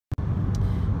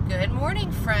Good morning,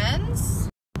 friends.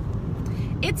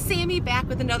 It's Sammy back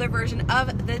with another version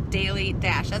of the Daily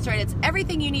Dash. That's right, it's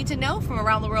everything you need to know from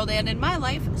around the world and in my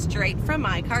life, straight from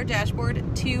my car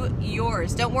dashboard to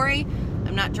yours. Don't worry,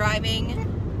 I'm not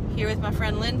driving. Here with my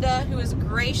friend Linda, who is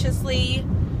graciously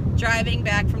driving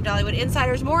back from Dollywood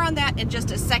Insiders. More on that in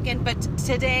just a second, but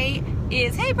today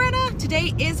is, hey Brenna,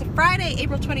 today is Friday,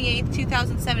 April 28th,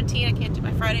 2017. I can't do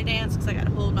my Friday dance because I got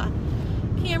to hold my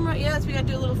camera. Yes, we got to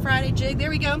do a little Friday jig.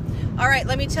 There we go. All right,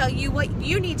 let me tell you what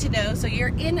you need to know so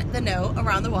you're in the know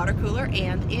around the water cooler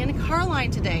and in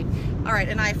Carline today. All right,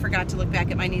 and I forgot to look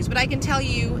back at my news, but I can tell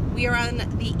you we are on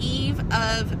the eve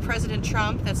of President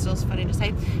Trump. That's still funny to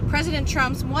say. President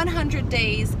Trump's 100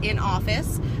 days in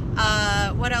office.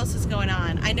 What else is going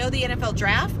on? I know the NFL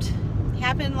draft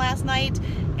happened last night,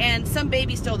 and some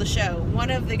baby stole the show. One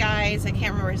of the guys, I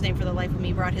can't remember his name for the life of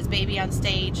me, brought his baby on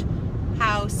stage.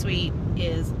 How sweet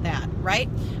is that, right?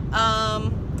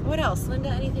 What else, Linda?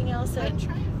 Anything else?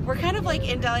 We're kind of like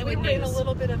in Dollywood news. We're in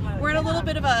a little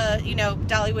bit of a, you know,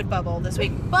 Dollywood bubble this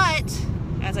week. But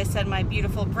as I said, my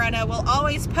beautiful Brenna will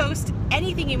always post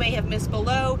anything you may have missed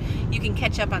below. You can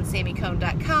catch up on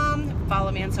SammyCone.com.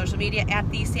 Follow me on social media at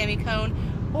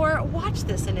 @TheSammyCone, or watch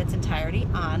this in its entirety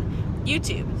on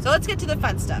YouTube. So let's get to the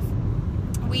fun stuff.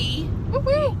 We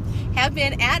have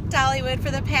been at Dollywood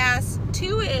for the past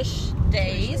 2-ish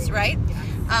days, right?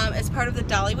 As part of the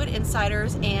Dollywood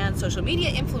Insiders and Social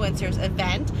Media Influencers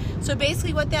event. So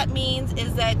basically what that means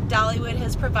is that Dollywood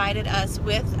has provided us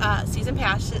with season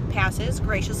passes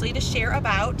graciously to share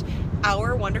about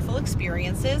our wonderful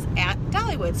experiences at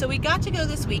Dollywood. So we got to go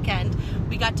this weekend.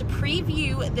 We got to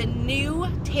preview the new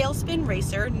Tailspin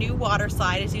Racer, new water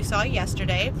slide, as you saw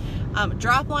yesterday.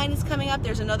 Drop line is coming up.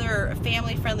 There's another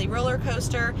family-friendly roller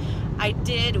coaster.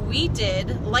 We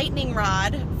did Lightning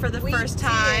Rod for the first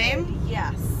time.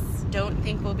 Yes. Don't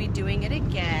think we'll be doing it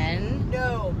again.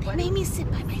 No. They made me sit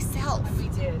by myself. We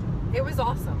did. It was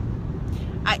awesome.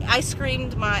 I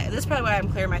screamed this is probably why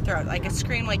I'm clearing my throat. Like, I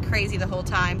screamed like crazy the whole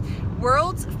time.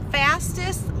 World's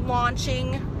fastest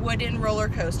launching wooden roller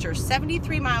coaster,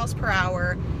 73 miles per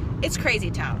hour. It's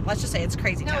crazy town. Let's just say it's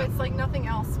crazy town. No, it's like nothing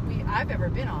else I've ever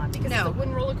been on, because it's a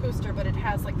wooden roller coaster, but it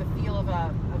has like the feel of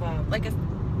a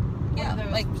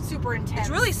like super intense. It's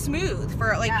really smooth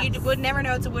for you would never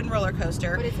know it's a wooden roller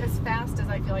coaster. But it's as fast as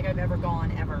I feel like I've ever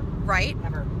gone ever. Right?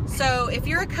 Ever. So if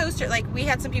you're a coaster, like we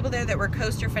had some people there that were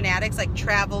coaster fanatics, like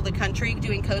travel the country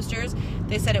doing coasters.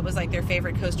 They said it was like their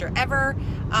favorite coaster ever.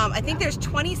 I think there's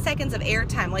 20 seconds of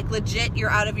airtime, like legit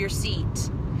you're out of your seat.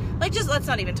 Like, just let's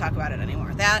not even talk about it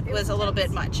anymore. That was a little bit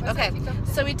much. Okay,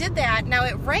 so we did that. Now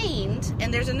it rained,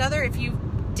 and there's another, if you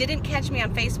didn't catch me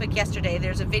on Facebook yesterday,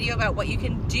 there's a video about what you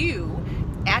can do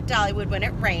at Dollywood when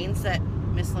it rains that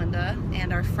Miss Linda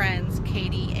and our friends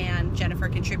Katie and Jennifer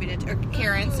contributed, or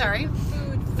Karen, sorry.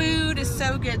 Food is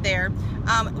so good there.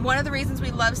 One of the reasons we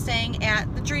love staying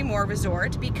at the Dreamore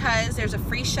Resort, because there's a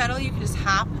free shuttle. You can just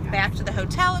hop back to the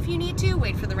hotel if you need to,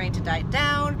 wait for the rain to die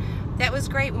down. That was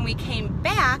great. When we came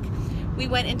back, we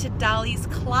went into Dolly's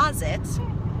closet.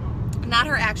 Not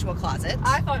her actual closet.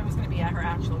 I thought it was going to be at her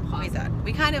actual closet.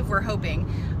 We kind of were hoping.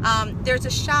 There's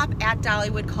a shop at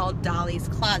Dollywood called Dolly's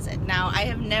Closet. Now,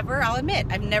 I'll admit,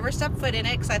 I've never stepped foot in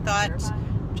it because I thought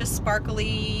just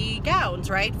sparkly gowns,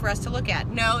 right, for us to look at.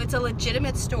 No, it's a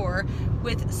legitimate store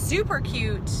with super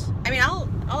cute,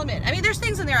 I'll admit, there's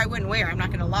things in there I wouldn't wear, I'm not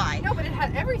going to lie. No, but it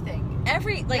had everything.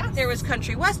 There was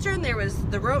country western, there was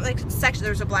the section,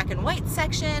 there was a black and white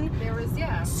section. There was,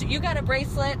 So you got a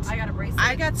bracelet. I got a bracelet.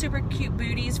 I got super cute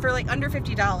booties for like under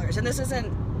 $50, and this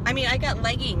isn't, I got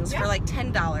leggings for like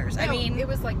 $10. No, it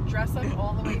was like dress up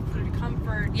all the way through to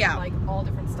comfort, like all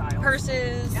different styles.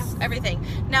 Purses, everything.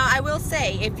 Now, I will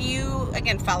say, if you,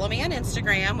 again, follow me on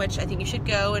Instagram, which I think you should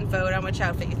go and vote on which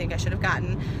outfit you think I should have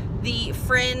gotten, the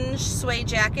fringe suede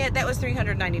jacket, that was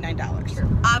 $399. Sure.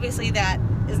 Obviously, that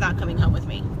is not coming home with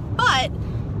me, but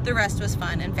the rest was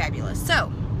fun and fabulous.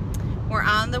 So, we're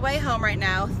on the way home right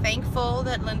now. Thankful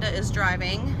that Linda is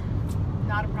driving.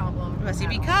 Not a problem.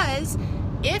 Because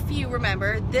if you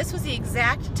remember, this was the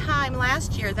exact time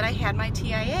last year that I had my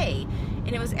TIA,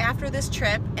 and it was after this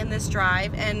trip and this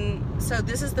drive, and so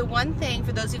this is the one thing,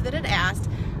 for those of you that had asked,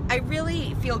 I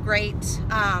really feel great,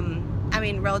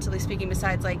 relatively speaking,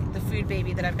 besides like the food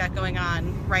baby that I've got going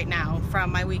on right now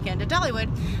from my weekend at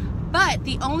Dollywood, but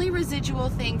the only residual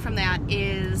thing from that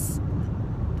is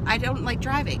I don't like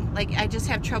driving. Like, I just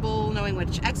have trouble knowing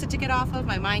which exit to get off of.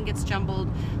 My mind gets jumbled.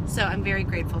 So I'm very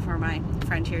grateful for my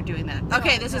friend here doing that.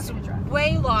 Okay, this is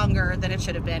way longer than it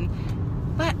should have been.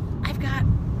 But I've got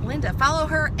Linda. Follow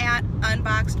her at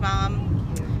Unboxed Mom.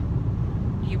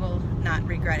 You will not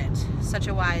regret it. Such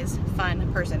a wise,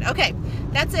 fun person. Okay,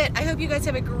 that's it. I hope you guys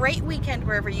have a great weekend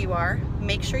wherever you are.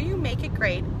 Make sure you make it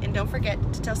great, and don't forget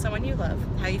to tell someone you love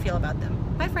how you feel about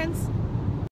them. Bye, friends.